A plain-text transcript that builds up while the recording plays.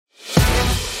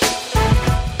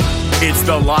It's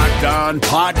the Locked On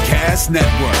Podcast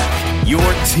Network, your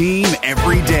team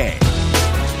every day.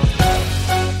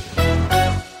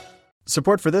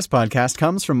 Support for this podcast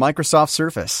comes from Microsoft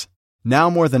Surface. Now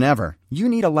more than ever, you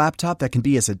need a laptop that can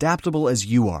be as adaptable as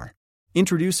you are.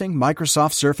 Introducing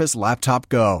Microsoft Surface Laptop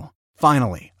Go.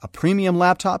 Finally, a premium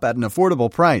laptop at an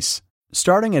affordable price.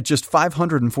 Starting at just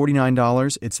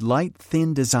 $549, its light,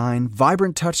 thin design,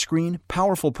 vibrant touchscreen,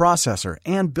 powerful processor,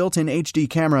 and built-in HD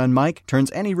camera and mic turns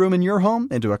any room in your home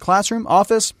into a classroom,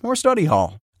 office, or study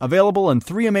hall. Available in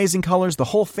 3 amazing colors the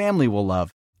whole family will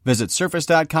love. Visit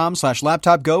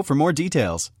surface.com/laptopgo for more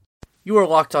details. You are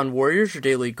Locked On Warriors, your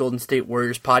daily Golden State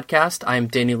Warriors podcast. I am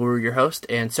Danny Leroux, your host,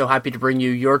 and so happy to bring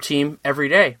you your team every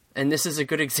day. And this is a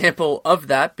good example of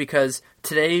that because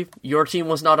today your team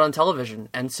was not on television,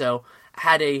 and so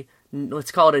had a,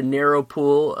 let's call it a narrow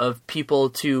pool of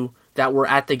people that were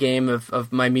at the game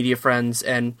of my media friends,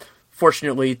 and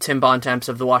fortunately Tim Bontemps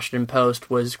of the Washington Post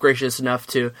was gracious enough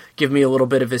to give me a little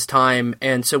bit of his time,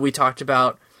 and so we talked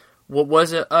about what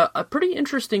was a pretty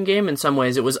interesting game in some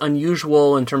ways. It was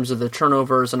unusual in terms of the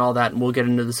turnovers and all that, and we'll get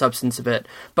into the substance of it.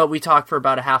 But we talked for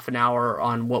about a half an hour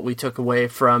on what we took away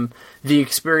from the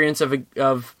experience of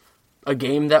a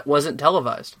game that wasn't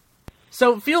televised.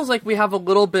 So it feels like we have a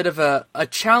little bit of a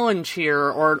challenge here,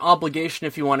 or an obligation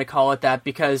if you want to call it that,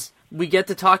 because we get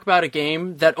to talk about a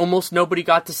game that almost nobody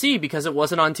got to see because it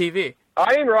wasn't on TV.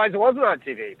 I didn't realize it wasn't on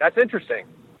TV. That's interesting.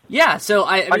 Yeah, so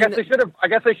I guess they should have. I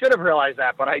guess they should have realized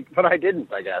that, but I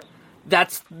didn't. I guess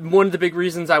that's one of the big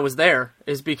reasons I was there,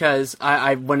 is because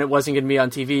I when it wasn't going to be on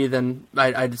TV, then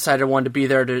I decided I wanted to be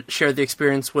there to share the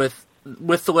experience with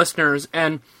the listeners.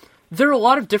 And there are a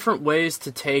lot of different ways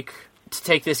to take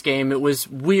this game. It was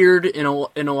weird in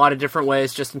a lot of different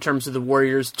ways, just in terms of the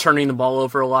Warriors turning the ball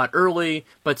over a lot early,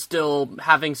 but still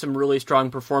having some really strong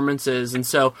performances. And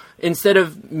so instead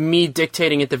of me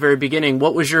dictating at the very beginning,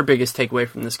 what was your biggest takeaway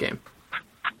from this game?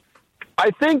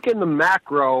 I think in the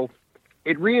macro,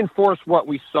 it reinforced what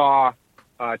we saw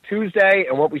Tuesday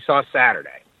and what we saw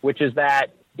Saturday, which is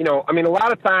that, a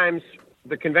lot of times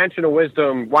the conventional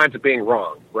wisdom winds up being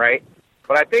wrong, right?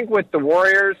 But I think with the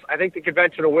Warriors, I think the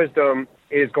conventional wisdom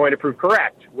is going to prove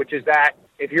correct, which is that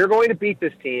if you're going to beat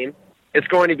this team, it's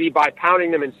going to be by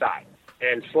pounding them inside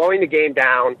and slowing the game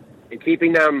down and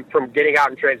keeping them from getting out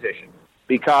in transition.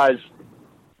 Because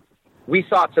we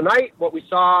saw tonight what we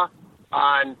saw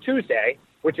on Tuesday,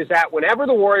 which is that whenever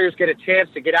the Warriors get a chance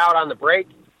to get out on the break,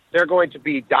 they're going to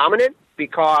be dominant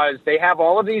because they have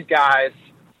all of these guys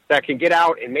that can get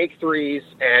out and make threes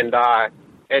and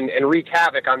wreak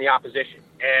havoc on the opposition.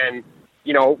 And,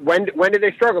 when did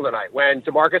they struggle tonight? When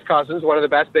DeMarcus Cousins, one of the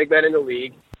best big men in the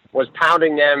league, was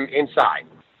pounding them inside.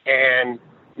 And,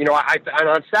 and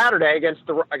on Saturday against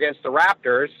the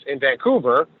Raptors in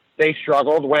Vancouver, they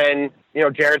struggled when,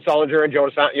 Jared Sullinger and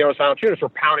Jonas Valanciunas were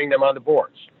pounding them on the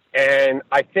boards. And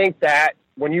I think that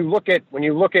when you look at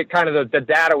kind of the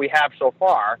data we have so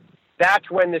far, that's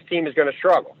when this team is going to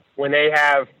struggle. When they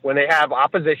have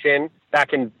opposition that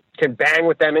can bang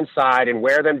with them inside and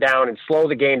wear them down and slow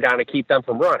the game down and keep them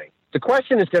from running. The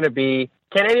question is going to be,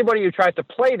 can anybody who tries to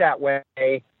play that way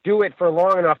do it for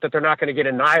long enough that they're not going to get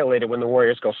annihilated when the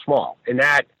Warriors go small? And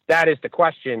that is the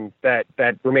question that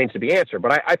remains to be answered.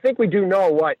 But I think we do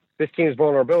know what this team's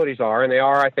vulnerabilities are, and they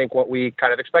are, I think, what we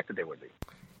kind of expected they would be.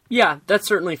 Yeah, that's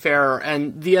certainly fair.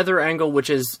 And the other angle, which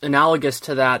is analogous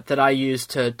to that I used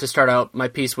to start out my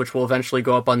piece, which will eventually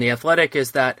go up on The Athletic,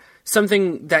 is that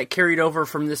something that carried over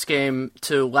from this game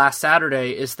to last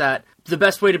Saturday is that the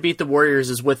best way to beat the Warriors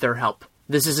is with their help.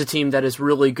 This is a team that is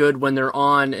really good when they're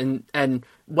on, and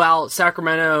while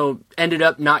Sacramento ended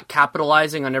up not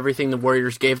capitalizing on everything the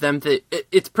Warriors gave them,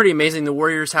 it's pretty amazing. The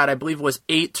Warriors had, I believe, was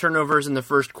 8 turnovers in the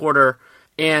first quarter,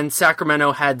 and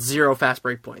Sacramento had 0 fast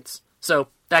break points. So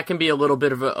that can be a little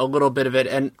bit of it,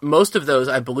 and most of those,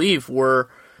 I believe, were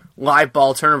live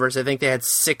ball turnovers. I think they had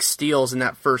 6 steals in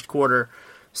that first quarter.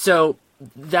 So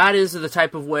that is the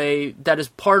type of way, that is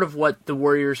part of what the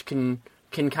Warriors can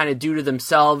kind of do to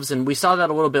themselves, and we saw that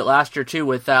a little bit last year too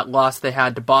with that loss they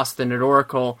had to Boston at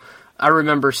Oracle. I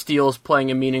remember steals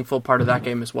playing a meaningful part of that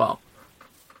game as well.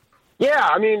 Yeah,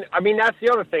 I mean that's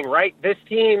the other thing, right? This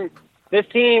team is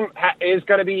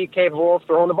going to be capable of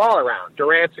throwing the ball around.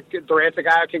 Durant's a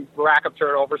guy who can rack up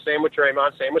turnovers. Same with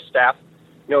Draymond. Same with Steph.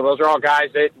 Those are all guys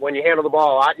that when you handle the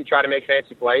ball a lot, you try to make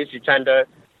fancy plays. You tend to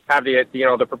have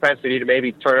the propensity to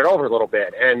maybe turn it over a little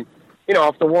bit. And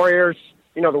if the Warriors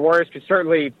could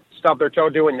certainly stub their toe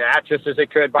doing that, just as they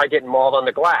could by getting mauled on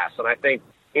the glass. And I think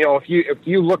if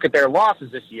you look at their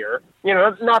losses this year,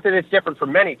 not that it's different for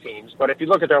many teams, but if you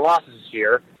look at their losses this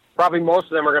year, probably most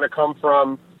of them are going to come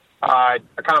from a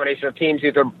combination of teams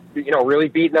either, really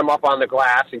beating them up on the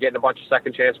glass and getting a bunch of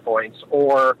second chance points,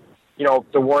 or,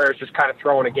 the Warriors just kind of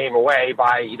throwing a game away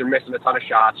by either missing a ton of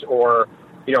shots or,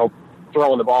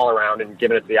 throwing the ball around and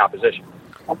giving it to the opposition.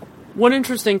 One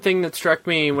interesting thing that struck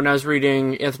me when I was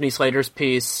reading Anthony Slater's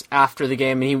piece after the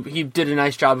game, and he did a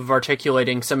nice job of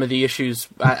articulating some of the issues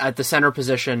at the center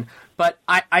position, but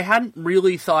I hadn't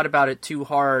really thought about it too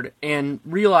hard and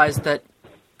realized that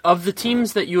of the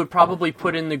teams that you would probably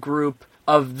put in the group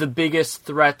of the biggest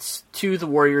threats to the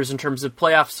Warriors in terms of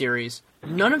playoff series,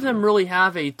 none of them really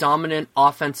have a dominant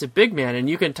offensive big man, and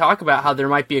you can talk about how there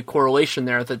might be a correlation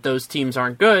there that those teams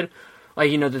aren't good, like,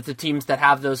 that the teams that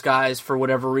have those guys for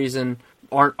whatever reason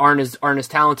aren't as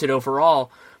talented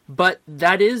overall, but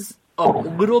that is a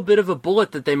little bit of a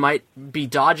bullet that they might be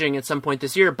dodging at some point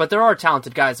this year. But there are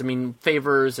talented guys. I mean,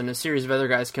 Favors and a series of other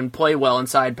guys can play well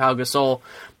inside Pau Gasol,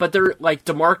 but they're like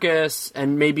DeMarcus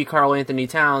and maybe Karl Anthony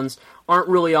Towns aren't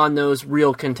really on those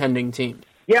real contending teams.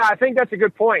 Yeah, I think that's a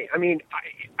good point. I mean,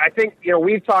 I think,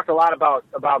 we've talked a lot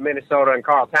about Minnesota and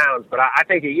Karl Towns, but I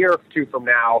think a year or two from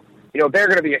now, they're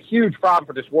going to be a huge problem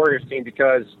for this Warriors team,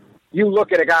 because you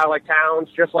look at a guy like Towns,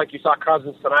 just like you saw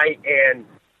Cousins tonight, and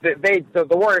the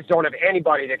Warriors don't have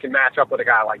anybody that can match up with a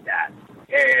guy like that.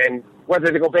 And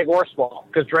whether they go big or small,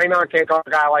 because Draymond can't guard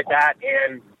a guy like that,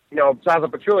 and, Zaza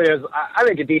Pachulia is, I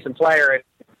think, a decent player. And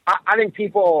I think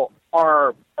people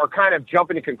are kind of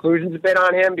jumping to conclusions a bit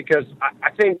on him, because I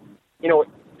think,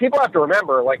 people have to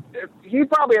remember, like, he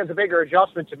probably has a bigger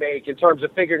adjustment to make in terms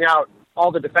of figuring out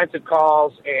all the defensive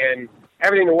calls and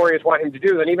everything the Warriors want him to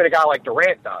do than even a guy like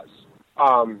Durant does.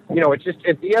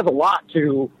 He has a lot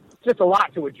to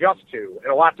adjust to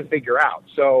and a lot to figure out.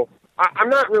 So I'm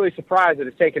not really surprised that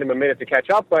it's taken him a minute to catch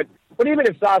up, but even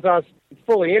if Zaza's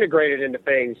fully integrated into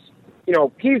things,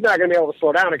 he's not going to be able to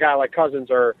slow down a guy like Cousins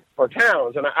or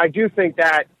Towns. And I do think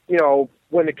that,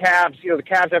 when the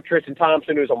Cavs have Tristan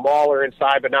Thompson, who's a mauler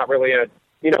inside, but not really a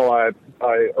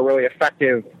really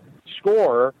effective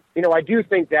scorer, I do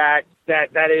think that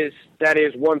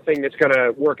is one thing that's going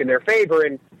to work in their favor.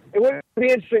 And it would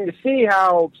be interesting to see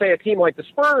how, say, a team like the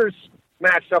Spurs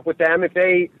matched up with them if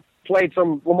they played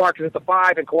some LaMarcus at the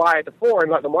 5 and Kawhi at the 4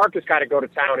 and let LaMarcus kind of go to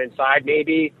town inside.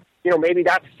 Maybe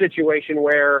that's a situation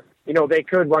where, they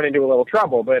could run into a little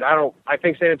trouble. But I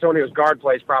think San Antonio's guard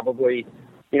play is probably,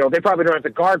 they probably don't have the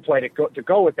guard play to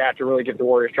go with that to really give the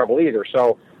Warriors trouble either.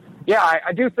 So, yeah,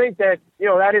 I do think that,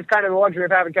 that is kind of the luxury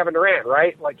of having Kevin Durant,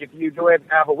 right? Like, if you do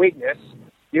have a weakness,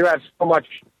 you have so much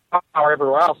power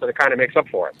everywhere else that it kind of makes up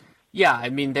for it. Yeah, I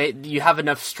mean, you have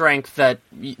enough strength that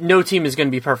no team is going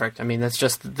to be perfect. I mean, that's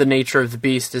just the nature of the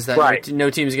beast, is that right. No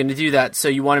team is going to do that, so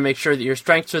you want to make sure that your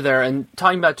strengths are there. And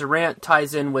talking about Durant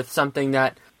ties in with something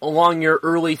that, along your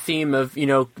early theme of,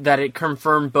 that it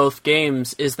confirmed both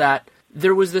games, is that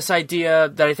there was this idea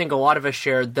that I think a lot of us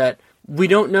shared that we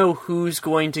don't know who's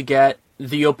going to get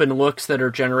the open looks that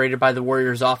are generated by the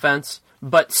Warriors offense,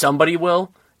 but somebody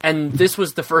will. And this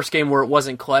was the first game where it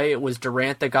wasn't Clay, it was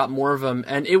Durant that got more of them.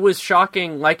 And it was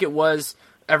shocking, like it was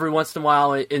every once in a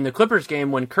while in the Clippers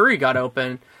game when Curry got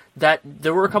open, that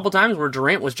there were a couple times where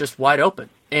Durant was just wide open.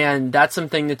 And that's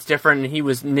something that's different, and he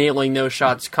was nailing those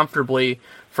shots comfortably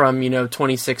from,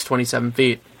 26, 27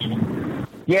 feet.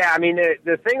 Yeah, I mean,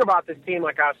 the thing about this team,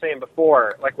 like I was saying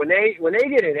before, like when they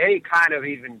get in any kind of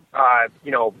even,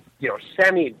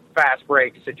 semi-fast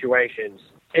break situations,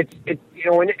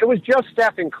 when it was just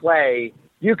Steph and Clay,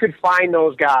 you could find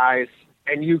those guys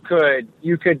and you could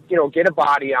get a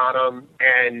body on them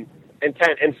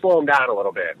and slow them down a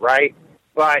little bit, right?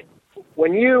 But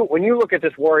when you look at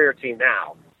this Warrior team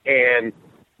now, and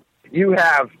you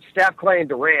have Steph, Clay, and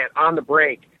Durant on the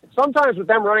break, sometimes with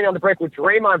them running on the break with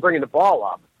Draymond bringing the ball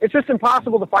up, it's just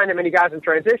impossible to find that many guys in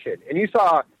transition. And you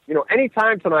saw, any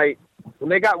time tonight when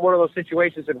they got in one of those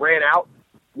situations and ran out,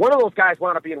 one of those guys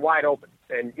wound up being wide open.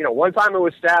 And, one time it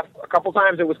was Steph, a couple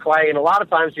times it was Clay, and a lot of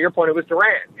times, to your point, it was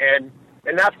Durant.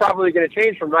 And that's probably going to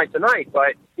change from night to night.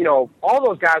 But, all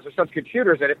those guys are such good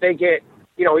shooters that if they get,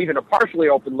 even a partially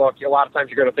open look, a lot of times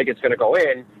you're going to think it's going to go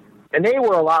in. And they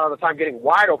were a lot of the time getting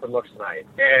wide open looks tonight.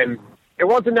 And it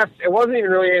wasn't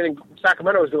even really anything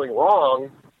Sacramento was doing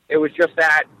wrong. It was just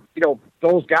that,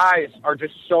 those guys are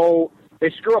just they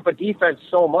screw up a defense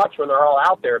so much when they're all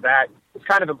out there that it's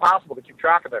kind of impossible to keep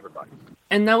track of everybody.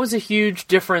 And that was a huge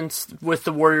difference with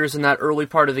the Warriors in that early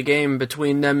part of the game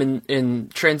between them in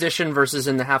transition versus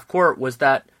in the half court, was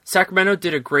that Sacramento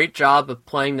did a great job of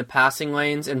playing the passing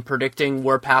lanes and predicting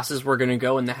where passes were going to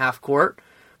go in the half court.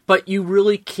 But you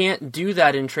really can't do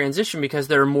that in transition because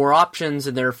there are more options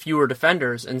and there are fewer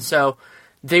defenders. And so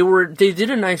they did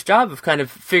a nice job of kind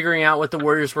of figuring out what the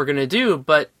Warriors were going to do,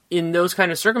 but in those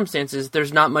kind of circumstances,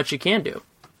 there's not much you can do.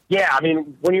 Yeah, I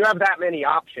mean, when you have that many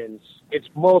options, it's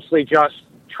mostly just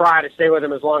try to stay with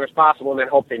them as long as possible and then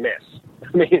hope they miss.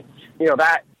 I mean,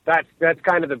 that's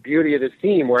kind of the beauty of this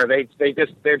team, where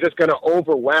they're just going to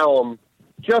overwhelm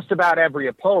just about every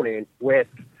opponent with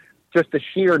just the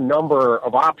sheer number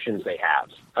of options they have.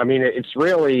 I mean, it's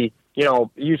really,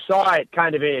 you saw it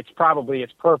kind of in its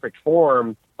perfect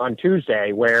form on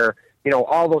Tuesday, where,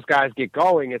 all those guys get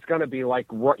going. It's going to be like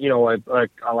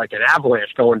an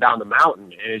avalanche going down the mountain.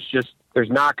 And it's just, there's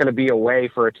not going to be a way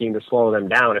for a team to slow them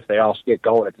down if they all get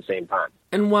going at the same time.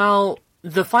 And while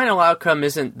the final outcome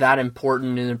isn't that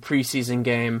important in a preseason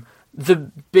game,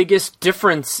 the biggest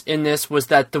difference in this was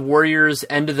that the Warriors'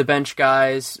 end-of-the-bench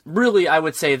guys, really, I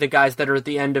would say the guys that are at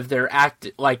the end of their act,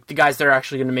 like the guys that are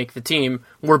actually going to make the team,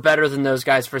 were better than those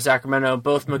guys for Sacramento.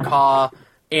 Both McCaw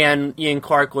and Ian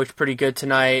Clark looked pretty good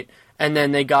tonight, and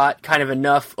then they got kind of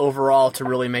enough overall to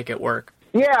really make it work.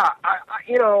 Yeah,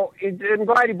 I'm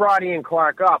glad you brought Ian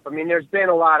Clark up. I mean, there's been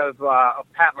a lot of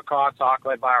Pat McCaw talk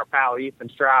led by our pal Ethan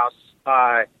Strauss,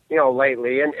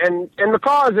 lately. And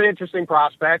McCaw is an interesting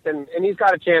prospect, and he's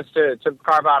got a chance to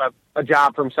carve out a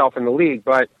job for himself in the league.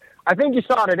 But I think you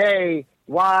saw today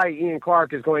why Ian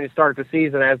Clark is going to start the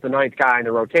season as the ninth guy in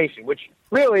the rotation, which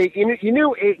really, you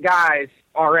knew 8 guys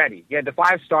already. You had the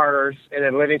 5 starters, and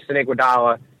then Livingston,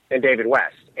 Iguodala, and David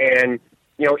West. And,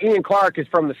 Ian Clark has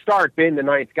from the start been the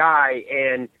ninth guy.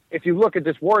 And if you look at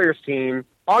this Warriors team,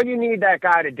 all you need that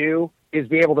guy to do is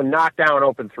be able to knock down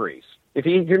open threes. If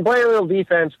he can play a little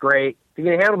defense, great. If he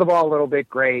can handle the ball a little bit,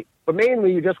 great. But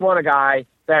mainly you just want a guy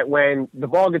that when the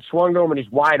ball gets swung to him and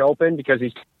he's wide open, because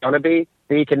he's going to be,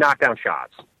 that he can knock down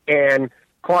shots. And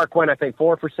Clark went, I think,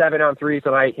 4 for 7 on threes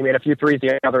tonight. He made a few threes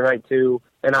the other night, too.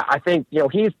 And I think,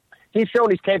 he's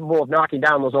shown he's capable of knocking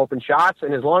down those open shots.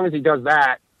 And as long as he does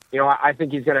that, I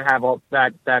think he's going to have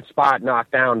that spot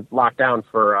locked down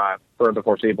for the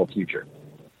foreseeable future.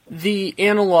 The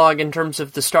analog in terms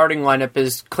of the starting lineup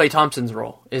is Klay Thompson's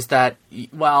role, is that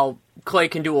while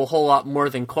Klay can do a whole lot more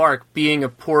than Clark, being a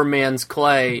poor man's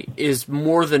Klay is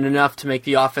more than enough to make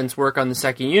the offense work on the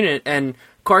second unit, and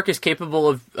Clark is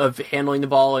capable of handling the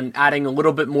ball and adding a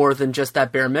little bit more than just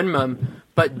that bare minimum,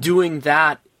 but doing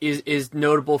that is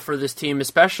notable for this team,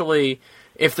 especially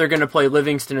if they're going to play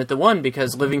Livingston at the 1,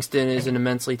 because Livingston is an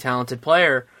immensely talented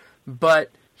player, but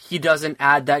he doesn't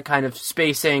add that kind of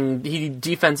spacing.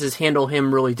 Defenses handle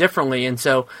him really differently, and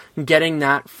so getting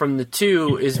that from the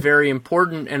 2 is very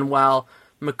important. And while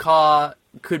McCaw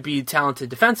could be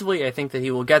talented defensively, I think that he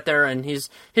will get there, and his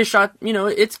shot,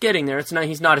 it's getting there.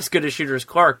 He's not as good a shooter as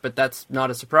Clark, but that's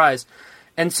not a surprise.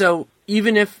 And so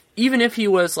even if he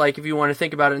was, like, if you want to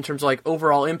think about it in terms of like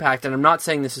overall impact, and I'm not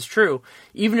saying this is true,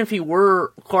 even if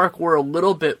Clark were a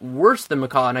little bit worse than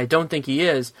McCaw, and I don't think he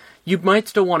is, you might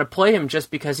still want to play him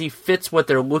just because he fits what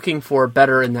they're looking for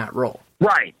better in that role.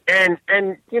 Right. And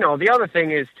the other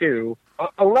thing is, too,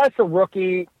 unless a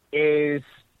rookie is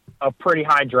a pretty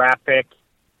high draft pick,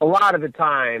 a lot of the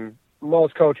time,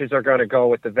 most coaches are going to go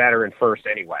with the veteran first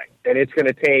anyway. And it's going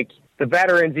to take the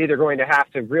veterans either going to have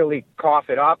to really cough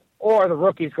it up, or the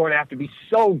rookie's going to have to be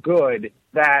so good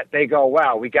that they go,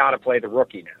 well, we got to play the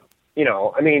rookie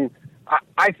now.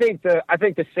 I think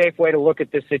the safe way to look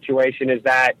at this situation is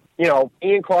that,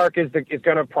 Ian Clark is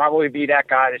going to probably be that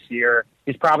guy this year.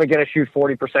 He's probably going to shoot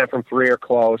 40% from 3 or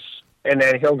close, and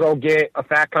then he'll go get a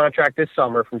fat contract this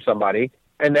summer from somebody.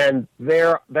 And then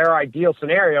their ideal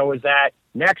scenario is that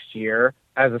next year,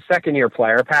 as a second-year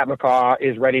player, Pat McCaw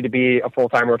is ready to be a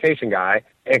full-time rotation guy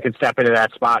and can step into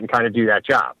that spot and kind of do that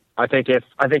job. I think if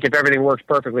everything works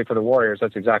perfectly for the Warriors,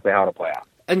 that's exactly how it'll play out.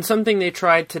 And something they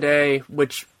tried today,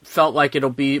 which felt like it'll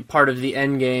be part of the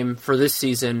end game for this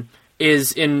season,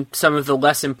 is in some of the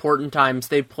less important times,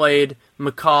 they played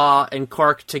McCaw and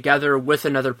Clark together with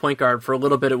another point guard. For a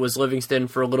little bit it was Livingston,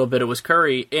 for a little bit it was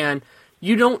Curry, and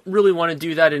you don't really want to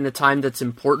do that in a time that's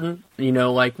important,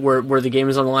 like where the game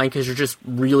is on the line, because you're just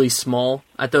really small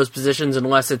at those positions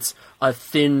unless it's a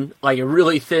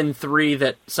really thin 3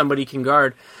 that somebody can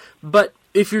guard. But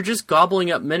if you're just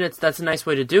gobbling up minutes, that's a nice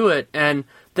way to do it, and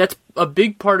that's a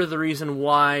big part of the reason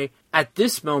why, at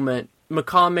this moment,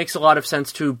 McCaw makes a lot of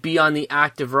sense to be on the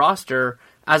active roster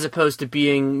as opposed to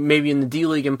being maybe in the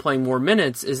D-League and playing more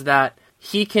minutes, is that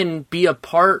he can be a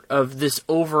part of this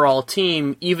overall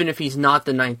team, even if he's not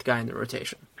the 9th guy in the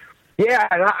rotation. Yeah,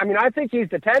 and I think he's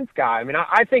the 10th guy.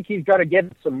 I think he's going to get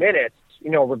some minutes,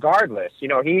 regardless.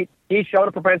 He's shown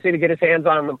a propensity to get his hands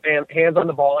on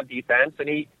the ball on defense, and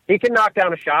he can knock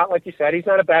down a shot, like you said. He's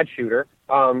not a bad shooter.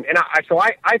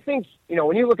 I think,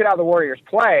 when you look at how the Warriors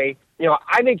play,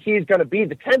 I think he's going to be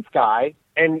the 10th guy.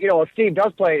 And, if Steve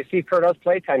Kerr does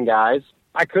play 10 guys,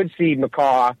 I could see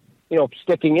McCaw,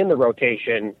 sticking in the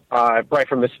rotation right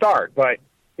from the start. But,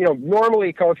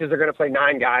 normally coaches are going to play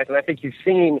 9 guys. And I think you've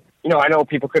seen, I know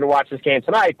people couldn't watch this game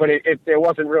tonight, but there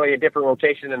wasn't really a different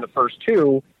rotation than the first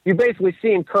 2. You've basically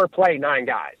seen Kerr play 9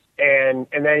 guys. And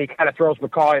then he kind of throws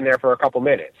McCaw in there for a couple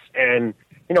minutes. And,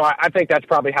 I think that's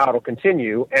probably how it'll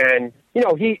continue. And,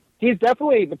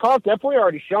 McCaw's definitely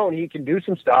already shown he can do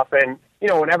some stuff. And,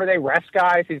 whenever they rest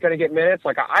guys, he's going to get minutes.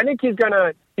 Like, I think he's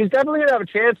definitely going to have a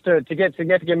chance to get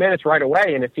significant minutes right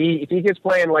away. And if he gets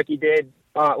playing like he did,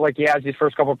 like he has these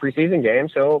first couple of preseason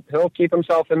games, he'll keep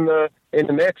himself in the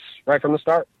mix right from the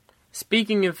start.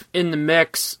 Speaking of in the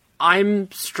mix,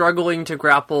 I'm struggling to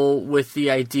grapple with the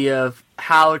idea of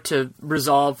how to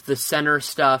resolve the center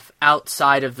stuff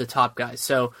outside of the top guys.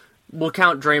 So we'll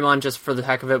count Draymond just for the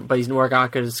heck of it, but we're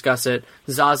not going to discuss it.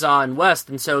 Zaza and West,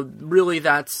 and so really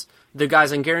that's the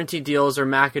guys on guaranteed deals are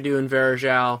McAdoo and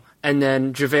Varejao, and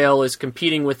then JaVale is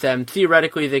competing with them.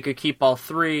 Theoretically, they could keep all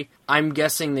 3. I'm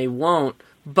guessing they won't.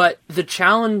 But the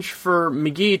challenge for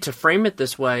McGee, to frame it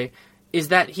this way, is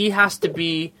that he has to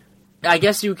be, I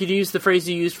guess you could use the phrase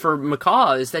you used for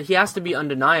McCaw, is that he has to be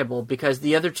undeniable because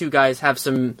the other 2 guys have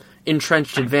some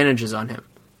entrenched advantages on him.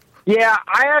 Yeah,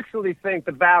 I actually think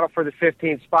the battle for the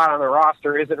 15th spot on the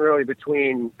roster isn't really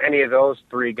between any of those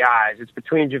 3 guys. It's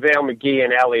between JaVale McGee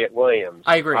and Elliot Williams.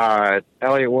 I agree.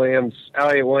 Elliot Williams,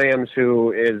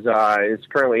 who is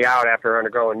currently out after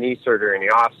undergoing knee surgery in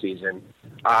the offseason.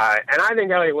 And I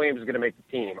think Elliot Williams is going to make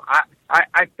the team.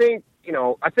 I think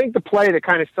the play that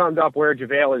kind of summed up where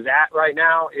JaVale is at right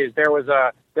now is there was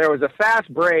a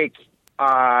fast break.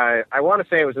 I want to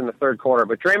say it was in the third quarter,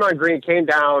 but Draymond Green came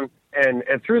down and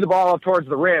threw the ball up towards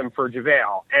the rim for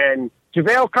JaVale. And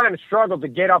JaVale kind of struggled to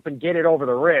get up and get it over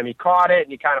the rim. He caught it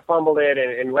and he kind of fumbled it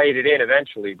and laid it in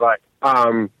eventually. But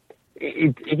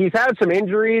he's had some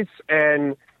injuries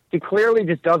and he clearly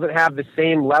just doesn't have the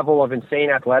same level of insane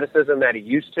athleticism that he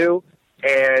used to.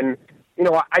 And,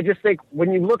 I just think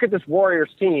when you look at this Warriors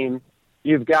team,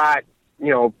 you've got,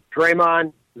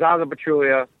 Draymond, Zaza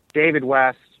Pachulia, David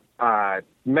West,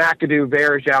 McAdoo,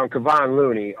 Varejao, and Kevon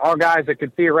Looney, all guys that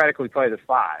could theoretically play the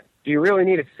 5. Do you really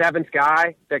need a 7th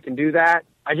guy that can do that?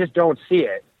 I just don't see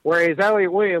it. Whereas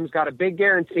Elliot Williams got a big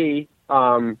guarantee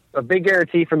from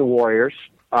the Warriors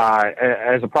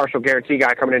as a partial guarantee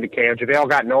guy coming into camp. JaVale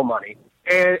got no money.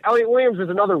 And Elliot Williams is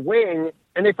another wing,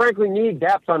 and they frankly need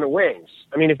depth on the wings.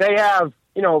 I mean, if they have,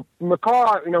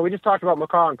 McCaw, we just talked about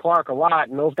McCaw and Clark a lot,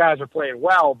 and those guys are playing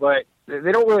well, but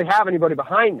they don't really have anybody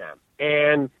behind them.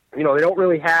 And, they don't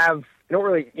really have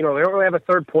a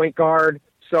third point guard.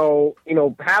 So,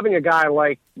 having a guy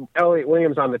like Elliot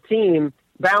Williams on the team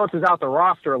balances out the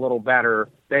roster a little better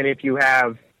than if you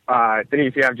have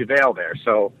JaVale there.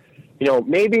 So,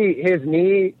 maybe his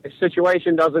knee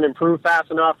situation doesn't improve fast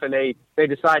enough and they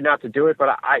decide not to do it.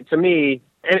 But to me,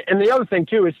 and the other thing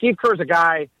too, is Steve Kerr's a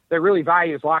guy that really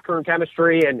values locker room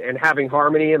chemistry and having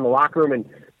harmony in the locker room. And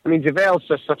I mean, JaVale's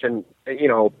just such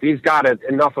he's got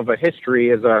enough of a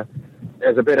history as a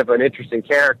bit of an interesting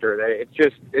character that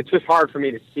it's just hard for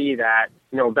me to see that,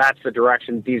 that's the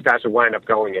direction these guys will wind up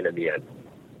going in the end.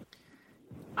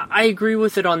 I agree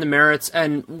with it on the merits,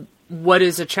 and what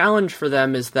is a challenge for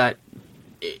them is that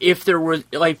if there were,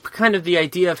 kind of the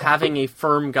idea of having a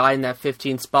firm guy in that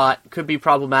 15 spot could be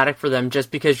problematic for them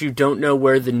just because you don't know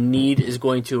where the need is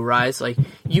going to arise.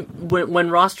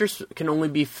 When rosters can only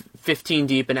be 15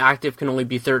 deep and active can only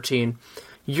be 13,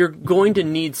 you're going to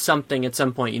need something at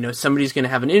some point. Somebody's going to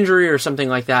have an injury or something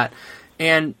like that.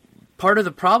 And part of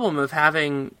the problem of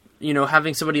having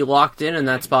somebody locked in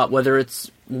that spot, whether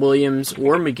it's Williams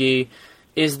or McGee,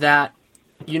 is that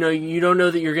you don't know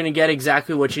that you're going to get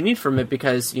exactly what you need from it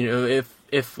because,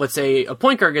 if let's say a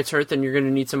point guard gets hurt, then you're going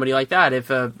to need somebody like that. If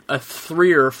a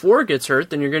 3 or 4 gets hurt,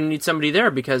 then you're going to need somebody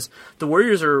there because the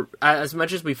Warriors are, as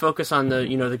much as we focus on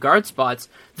the guard spots,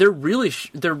 they're really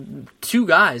they're 2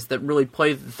 guys that really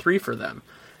play the 3 for them.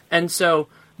 And so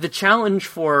the challenge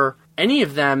for any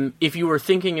of them, if you were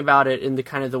thinking about it in the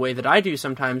kind of the way that I do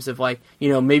sometimes of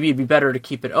maybe it'd be better to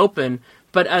keep it open,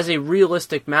 but as a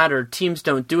realistic matter, teams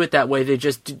don't do it that way.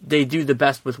 They do the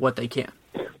best with what they can.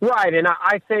 Right, and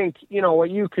I think, what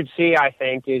you could see, I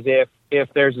think, is if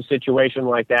there's a situation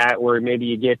like that where maybe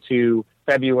you get to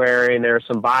February and there are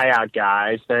some buyout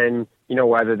guys, then,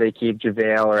 whether they keep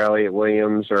JaVale or Elliot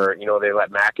Williams or, they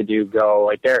let McAdoo go.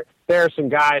 There are some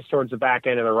guys towards the back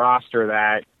end of the roster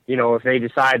that, if they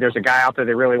decide there's a guy out there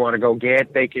they really want to go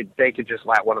get, they could just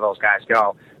let one of those guys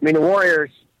go. I mean, the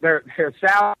Warriors, their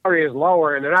salary is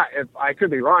lower, and they're not. I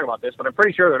could be wrong about this, but I'm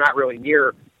pretty sure they're not really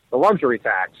near luxury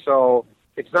tax. So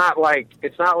it's not like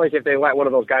if they let one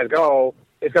of those guys go,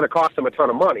 it's going to cost them a ton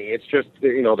of money. It's just,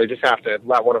 they just have to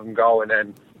let one of them go and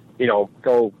then,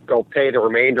 go pay the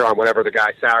remainder on whatever the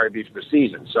guy's salary be for the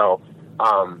season. So,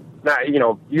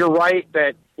 you're right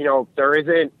that, there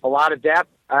isn't a lot of depth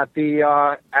at the,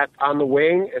 on the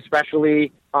wing,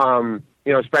 especially when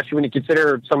you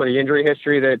consider some of the injury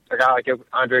history that a guy like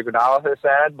Andre Iguodala has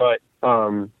had. But,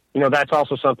 that's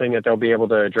also something that they'll be able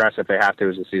to address if they have to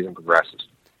as the season progresses.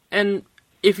 And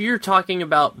if you're talking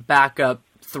about backup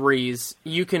threes,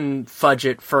 you can fudge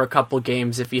it for a couple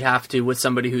games if you have to with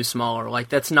somebody who's smaller. Like,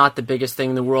 that's not the biggest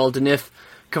thing in the world. And if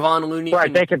Kevon Looney,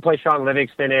 they can play Sean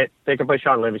Livingston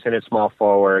at small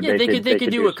forward. Yeah, they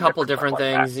could do a couple different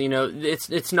things.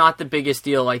 It's not the biggest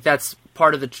deal. Like, that's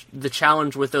part of the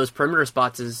challenge with those perimeter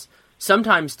spots is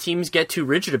sometimes teams get too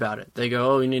rigid about it. They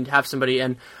go, you need to have somebody.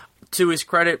 And to his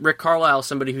credit, Rick Carlisle,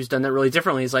 somebody who's done that really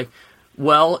differently, is like,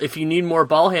 well, if you need more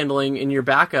ball handling in your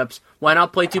backups, why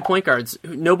not play 2 point guards?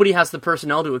 Nobody has the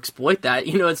personnel to exploit that.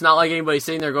 It's not like anybody's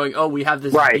sitting there going, oh, we have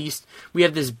this beast. We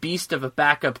have this beast of a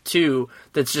backup 2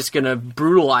 that's just going to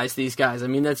brutalize these guys. I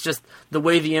mean, that's just the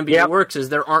way the NBA works, is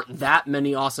there aren't that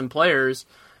many awesome players.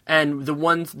 And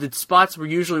the spots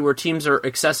where teams are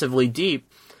excessively deep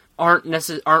aren't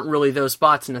really those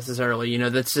spots necessarily.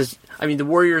 That's just, I mean, the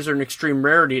Warriors are an extreme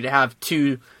rarity to have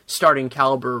 2 starting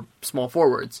caliber small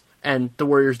forwards. And the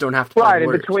Warriors don't have to play the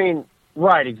Warriors.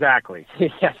 Right, exactly.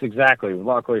 Yes, exactly.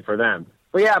 Luckily for them.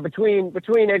 But yeah, between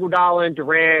Iguodala and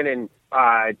Durant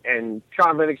and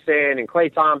Sean Livingston and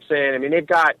Klay Thompson, I mean, they've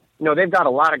got a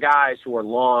lot of guys who are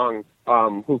long,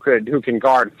 who can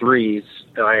guard threes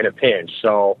in a pinch.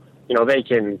 So they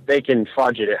can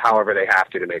fudge it however they have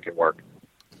to make it work.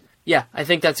 Yeah, I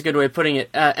think that's a good way of putting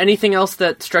it. Anything else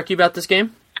that struck you about this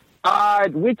game?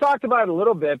 We talked about it a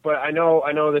little bit, but I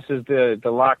know this is the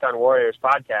Locked On Warriors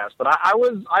podcast, but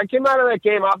I came out of that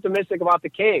game optimistic about the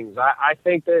Kings. I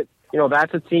think that,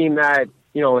 that's a team that,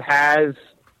 has,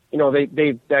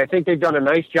 I think they've done a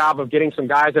nice job of getting some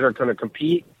guys that are going to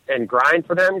compete and grind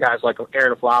for them, guys like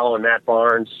Aaron Aflalo and Matt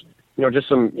Barnes, just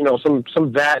some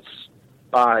vets,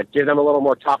 give them a little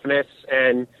more toughness.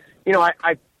 And,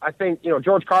 I think,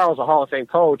 George Karl's a Hall of Fame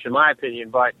coach, in my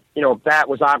opinion, but, that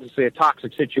was obviously a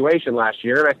toxic situation last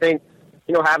year. And I think,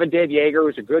 having Dave Yeager,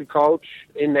 who's a good coach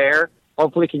in there,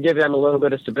 hopefully can give them a little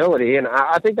bit of stability. And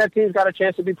I think that team's got a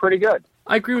chance to be pretty good.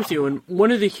 I agree with you. And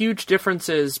one of the huge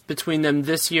differences between them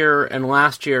this year and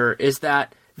last year is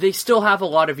that they still have a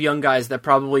lot of young guys that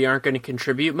probably aren't going to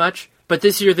contribute much, but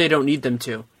this year they don't need them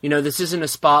to. This isn't a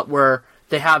spot where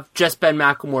they have just Ben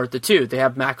McLemore at the 2. They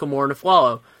have McLemore and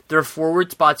Aflalo. Their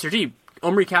forward spots are deep.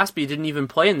 Omri Caspi didn't even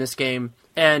play in this game,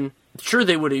 and sure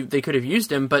they could have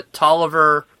used him, but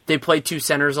Tolliver, they played 2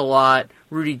 centers a lot.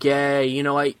 Rudy Gay,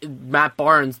 Matt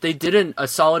Barnes, they did a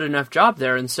solid enough job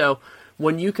there. And so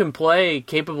when you can play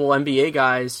capable NBA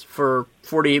guys for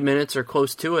 48 minutes or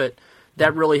close to it,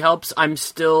 that really helps. I'm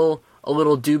still a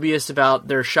little dubious about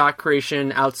their shot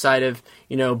creation outside of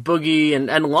Boogie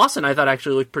and Lawson. I thought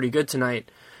actually looked pretty good tonight.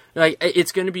 Like,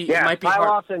 it's going to be, it might be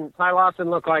hard. Ty Lawson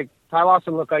looked like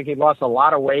he'd lost a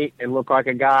lot of weight and looked like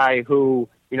a guy who,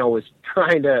 was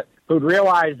who'd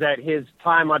realized that his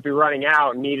time might be running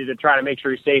out and needed to try to make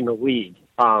sure he stayed in the league.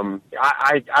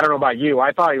 I don't know about you.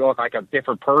 I thought he looked like a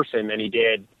different person than he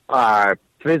did,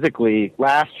 physically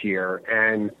last year.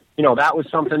 And, that was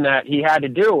something that he had to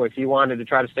do if he wanted to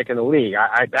try to stick in the league.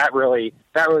 That really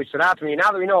stood out to me.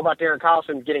 Now that we know about Darren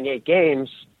Collison getting 8 games,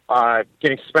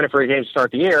 getting suspended for 8 games to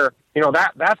start the year,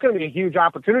 that's going to be a huge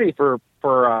opportunity for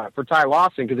Ty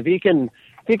Lawson, because if he can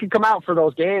come out for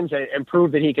those games and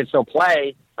prove that he can still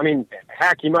play, I mean,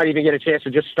 heck, he might even get a chance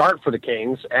to just start for the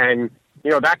Kings, and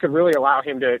that could really allow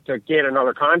him to get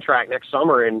another contract next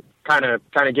summer and kind of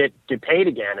get paid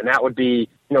again, and that would be,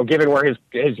 given where his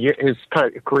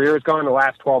kind of career has gone the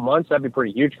last 12 months, that'd be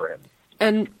pretty huge for him.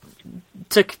 And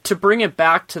to bring it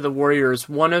back to the Warriors,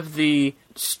 one of the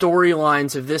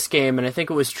storylines of this game, and I think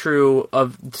it was true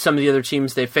of some of the other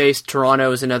teams they faced,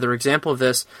 Toronto is another example of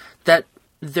this, that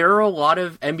there are a lot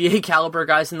of NBA caliber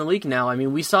guys in the league now. I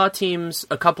mean, we saw teams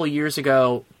a couple of years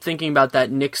ago, thinking about that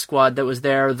Knicks squad that was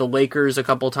there, the Lakers a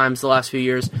couple of times the last few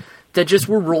years, that just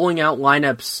were rolling out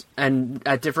lineups and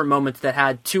at different moments that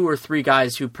had 2 or 3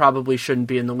 guys who probably shouldn't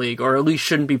be in the league, or at least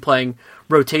shouldn't be playing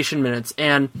rotation minutes.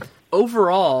 And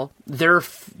overall, there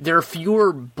are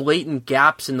fewer blatant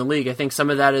gaps in the league. I think some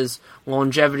of that is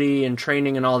longevity and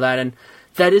training and all that, and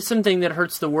that is something that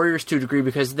hurts the Warriors to a degree,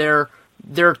 because they're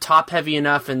top heavy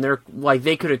enough, and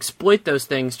they could exploit those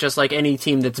things just like any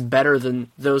team that's better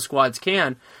than those squads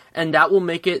can. And that will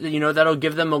make it, that'll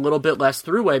give them a little bit less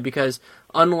throughway, because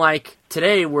unlike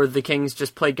today where the Kings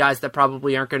just played guys that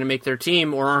probably aren't going to make their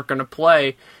team or aren't going to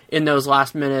play in those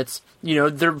last minutes.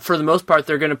 They're, for the most part,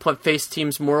 they're going to face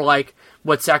teams more like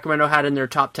what Sacramento had in their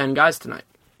top 10 guys tonight.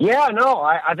 Yeah, no,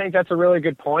 I think that's a really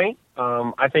good point.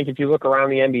 I think if you look around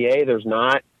the NBA, there's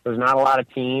not a lot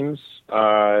of teams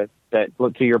that,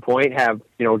 look, to your point, have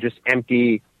just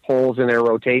empty holes in their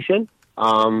rotation.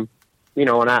 And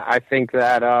I think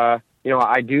that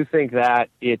I do think that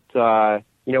it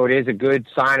is a good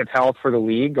sign of health for the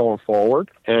league going forward.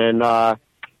 And I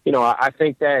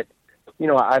think that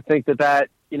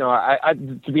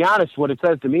to be honest, what it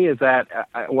says to me is that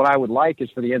what I would like is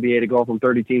for the NBA to go from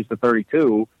 30 teams to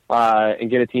 32 and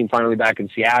get a team finally back in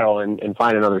Seattle and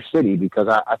find another city, because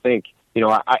I think,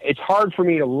 it's hard for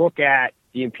me to look at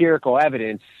the empirical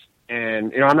evidence.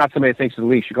 And, I'm not somebody that thinks the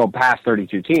league should go past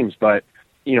 32 teams, but,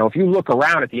 if you look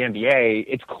around at the NBA,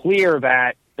 it's clear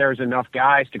that there's enough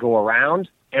guys to go around.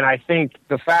 And I think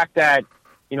the fact that,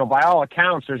 by all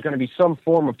accounts, there's going to be some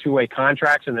form of two-way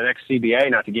contracts in the next CBA,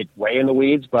 not to get way in the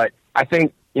weeds, but I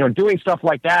think, doing stuff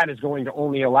like that is going to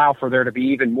only allow for there to be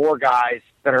even more guys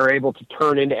that are able to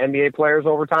turn into NBA players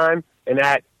over time. And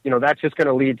that, that's just going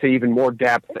to lead to even more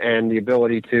depth and the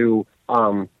ability to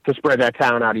spread that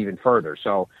talent out even further.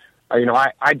 So,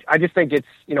 I just think it's,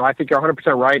 I think you're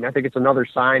 100% right. And I think it's another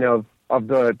sign of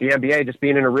the NBA just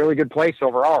being in a really good place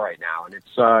overall right now. And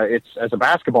it's as a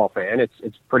basketball fan,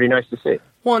 it's pretty nice to see.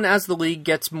 Well, and as the league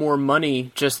gets more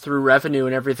money just through revenue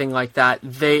and everything like that,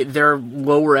 their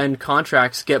lower end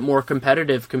contracts get more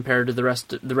competitive compared to the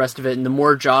rest of it. And the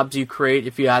more jobs you create,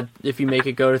 if you make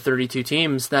it go to 32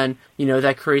 teams, then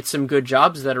that creates some good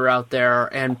jobs that are out there,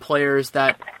 and players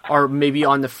that are maybe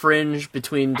on the fringe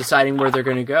between deciding where they're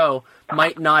going to go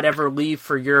might not ever leave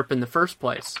for Europe in the first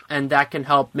place, and that can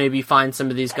help maybe find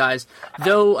some of these guys.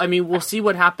 Though, I mean, we'll see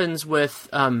what happens with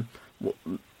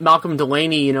Malcolm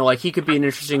Delaney. He could be an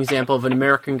interesting example of an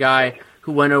American guy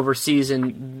who went overseas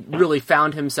and really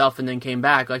found himself and then came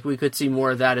back. We could see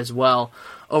more of that as well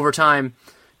over time.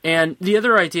 And the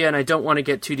other idea, and I don't want to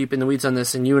get too deep in the weeds on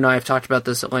this, and you and I have talked about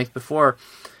this at length before,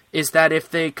 is that if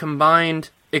they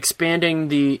combined expanding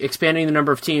the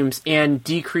number of teams and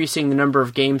decreasing the number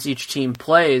of games each team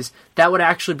plays, that would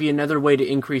actually be another way to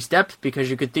increase depth,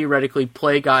 because you could theoretically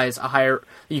play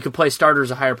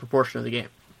starters a higher proportion of the game.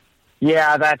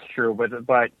 Yeah, that's true. But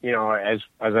as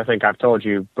I think I've told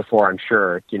you before, I'm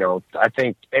sure, I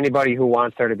think anybody who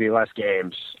wants there to be less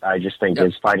games, I just think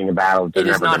is fighting a battle they're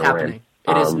never going to win.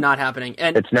 It is not happening.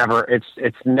 And it's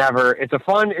a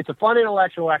fun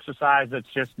intellectual exercise. That's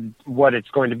just what it's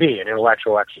going to be, an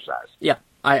intellectual exercise. Yeah,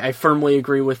 I firmly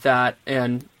agree with that,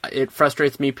 and it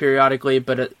frustrates me periodically,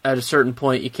 but at a certain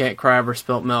point you can't cry over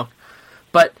spilt milk.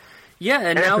 But yeah,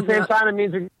 and now, at the same time, it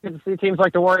means we get to see teams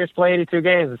like the Warriors play 82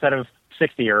 games instead of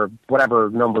 60 or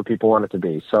whatever number people want it to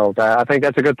be. So I think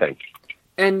that's a good thing.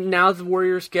 And now the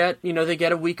Warriors get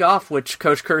a week off, which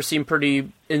Coach Kerr seemed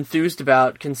pretty enthused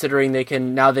about, considering they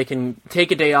can take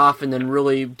a day off and then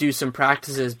really do some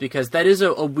practices, because that is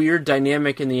a weird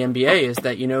dynamic in the NBA, is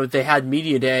that, they had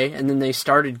media day and then they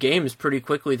started games pretty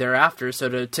quickly thereafter.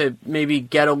 So to maybe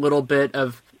get a little bit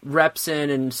of reps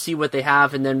in and see what they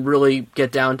have and then really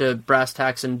get down to brass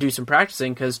tacks and do some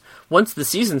practicing, because once the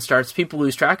season starts, people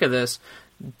lose track of this.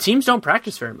 Teams don't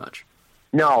practice very much.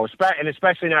 No, and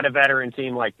especially not a veteran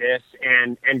team like this.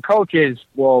 And coaches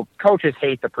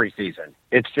hate the preseason.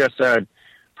 It's just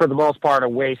for the most part, a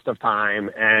waste of time.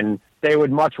 And they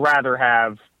would much rather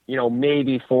have,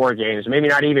 maybe 4 games, maybe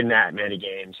not even that many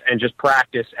games, and just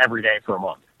practice every day for a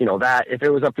month. That if it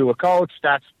was up to a coach,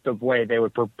 that's the way they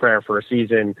would prepare for a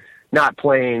season, not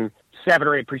playing 7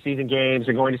 or 8 preseason games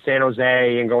and going to San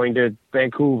Jose and going to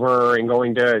Vancouver and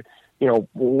going to,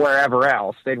 wherever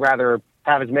else. They'd rather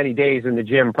have as many days in the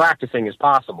gym practicing as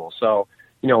possible. So,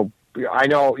 I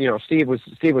know, Steve was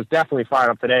definitely fired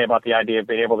up today about the idea of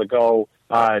being able to go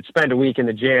spend a week in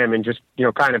the gym and just,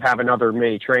 kind of have another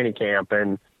mini training camp.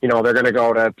 And, they're going to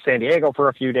go to San Diego for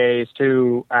a few days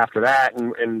too after that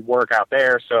and work out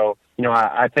there. So,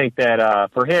 I think that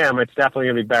for him, it's definitely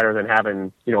going to be better than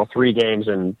having, 3 games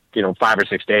in, 5 or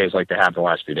 6 days like they have the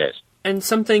last few days. And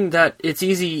something that it's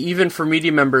easy even for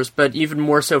media members, but even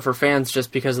more so for fans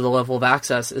just because of the level of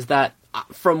access, is that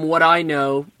from what I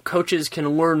know, coaches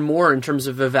can learn more in terms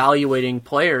of evaluating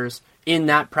players in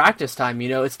that practice time.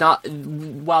 It's not,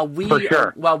 while we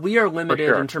are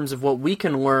limited in terms of what we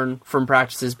can learn from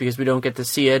practices because we don't get to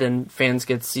see it and fans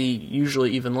get to see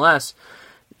usually even less,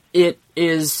 it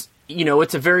is,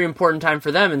 it's a very important time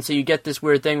for them. And so you get this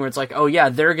weird thing where it's like, oh yeah,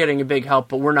 they're getting a big help,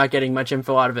 but we're not getting much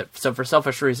info out of it. So for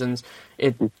selfish reasons,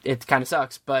 it kind of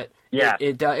sucks, but yeah,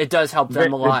 it does help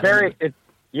them a lot.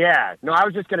 Yeah, no, I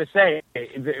was just going to say,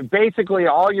 basically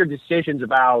all the decisions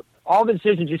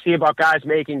you see about guys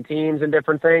making teams and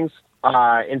different things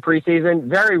in preseason,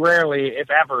 very rarely, if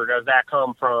ever, does that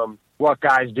come from what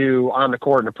guys do on the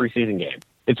court in a preseason game.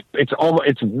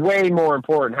 It's way more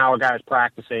important how a guy's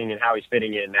practicing and how he's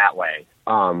fitting in that way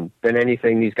than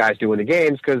anything these guys do in the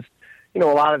games, because a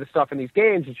lot of the stuff in these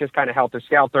games is just kind of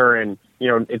helter-skelter, and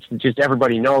it's just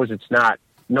everybody knows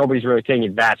nobody's really taking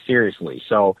it that seriously.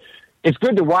 So it's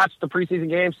good to watch the preseason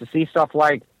games to see stuff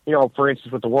like, for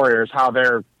instance, with the Warriors, how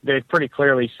they've pretty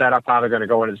clearly set up how they're going to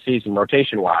go into the season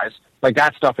rotation-wise. Like,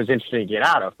 that stuff is interesting to get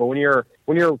out of. But when you're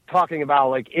talking about,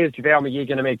 like, is JaVale McGee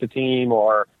going to make the team,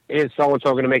 or is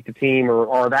so-and-so going to make the team,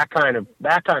 or that kind of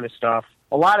stuff,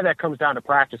 a lot of that comes down to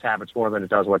practice habits more than it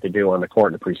does what they do on the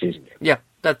court in the preseason game. Yeah,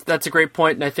 that's a great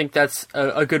point, and I think that's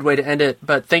a good way to end it.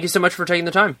 But thank you so much for taking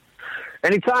the time.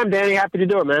 Anytime, Danny. Happy to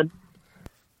do it, man.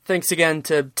 Thanks again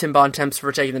to Tim Bontemps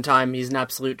for taking the time. He's an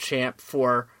absolute champ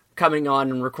for coming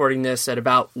on and recording this at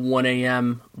about 1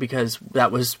 a.m. because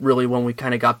that was really when we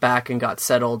kind of got back and got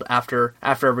settled after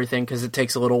everything, because it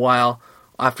takes a little while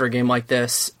after a game like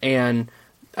this, and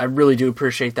I really do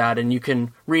appreciate that. And you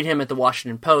can read him at the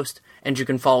Washington Post, and you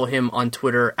can follow him on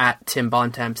Twitter at Tim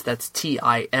Bontemps. That's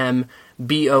TIMBONTEMPS.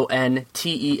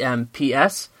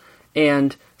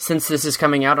 And since this is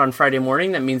coming out on Friday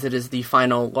morning, that means it is the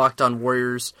final Locked On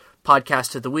Warriors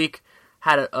podcast of the week.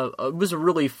 It was a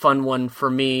really fun one for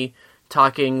me,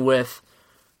 talking with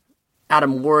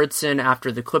Adam Warritson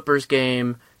after the Clippers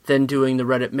game, then doing the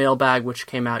Reddit mailbag, which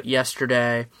came out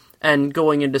yesterday, and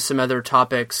going into some other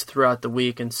topics throughout the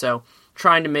week. And so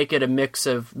trying to make it a mix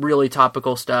of really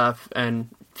topical stuff and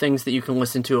things that you can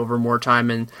listen to over more time,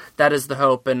 and that is the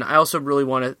hope. And I also really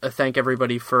want to thank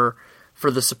everybody for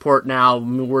the support now.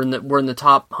 We're in the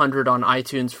top 100 on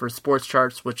iTunes for sports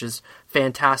charts, which is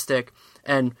fantastic.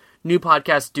 And new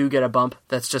podcasts do get a bump.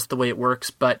 That's just the way it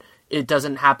works, but it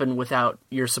doesn't happen without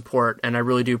your support, and I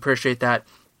really do appreciate that.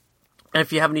 And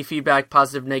if you have any feedback,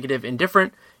 positive, negative,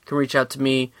 indifferent, you can reach out to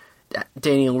me,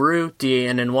 Danny Leroux,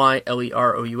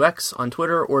 DANNYLEROUX on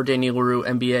Twitter, or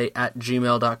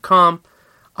DannyLerouxNBA@gmail.com.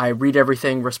 I read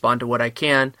everything, respond to what I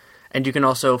can, and you can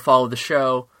also follow the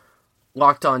show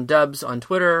Locked On Dubs on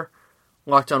Twitter,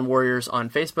 Locked On Warriors on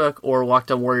Facebook, or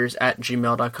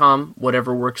LockedOnWarriors@gmail.com,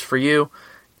 whatever works for you.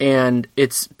 And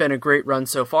it's been a great run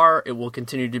so far. It will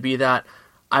continue to be that.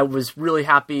 I was really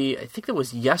happy. I think it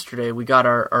was yesterday we got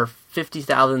our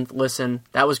 50,000th listen.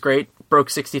 That was great. Broke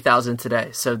 60,000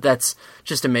 today. So that's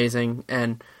just amazing.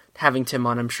 And having Tim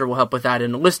on, I'm sure, will help with that.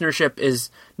 And listenership is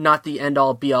not the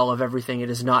end-all, be-all of everything. It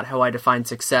is not how I define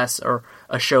success or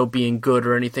a show being good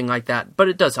or anything like that. But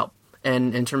it does help.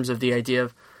 And in terms of the idea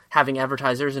of having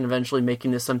advertisers and eventually making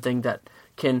this something that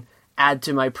can add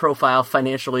to my profile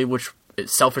financially, which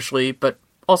selfishly, but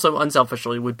also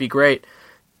unselfishly, would be great.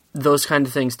 Those kind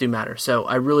of things do matter. So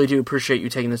I really do appreciate you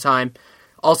taking the time.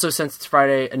 Also, since it's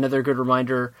Friday, another good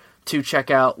reminder to check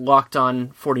out Locked On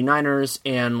 49ers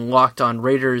and Locked On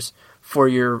Raiders for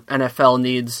your NFL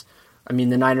needs. I mean,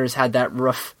 the Niners had that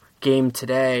rough game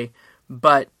today,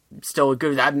 but still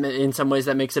good. In some ways,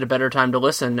 that makes it a better time to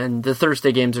listen. And the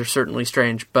Thursday games are certainly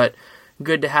strange, but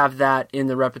good to have that in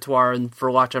the repertoire. And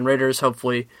for Locked On Raiders,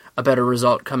 hopefully a better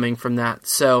result coming from that.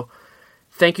 So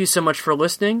thank you so much for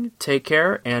listening. Take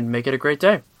care and make it a great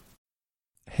day.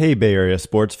 Hey, Bay Area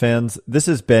sports fans. This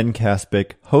is Ben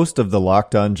Kaspick, host of the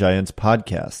Locked On Giants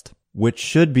podcast, which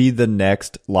should be the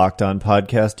next Locked On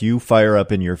podcast you fire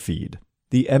up in your feed.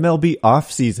 The MLB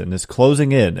offseason is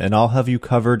closing in, and I'll have you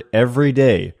covered every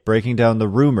day, breaking down the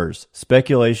rumors,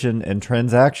 speculation, and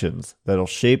transactions that'll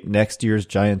shape next year's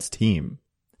Giants team.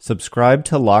 Subscribe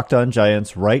to Locked On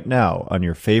Giants right now on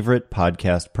your favorite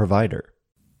podcast provider.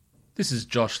 This is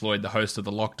Josh Lloyd, the host of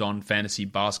the Locked On Fantasy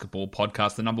Basketball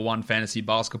Podcast, the number one fantasy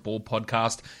basketball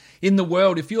podcast in the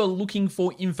world. If you're looking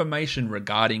for information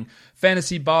regarding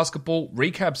fantasy basketball,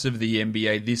 recaps of the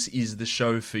NBA, this is the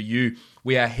show for you.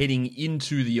 We are heading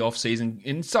into the offseason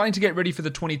and starting to get ready for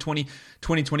the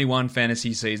 2020-2021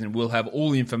 fantasy season. We'll have all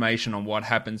the information on what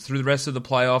happens through the rest of the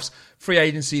playoffs, free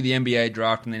agency, the NBA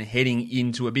draft, and then heading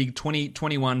into a big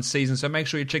 2021 season. So make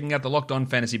sure you're checking out the Locked On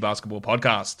Fantasy Basketball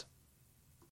Podcast.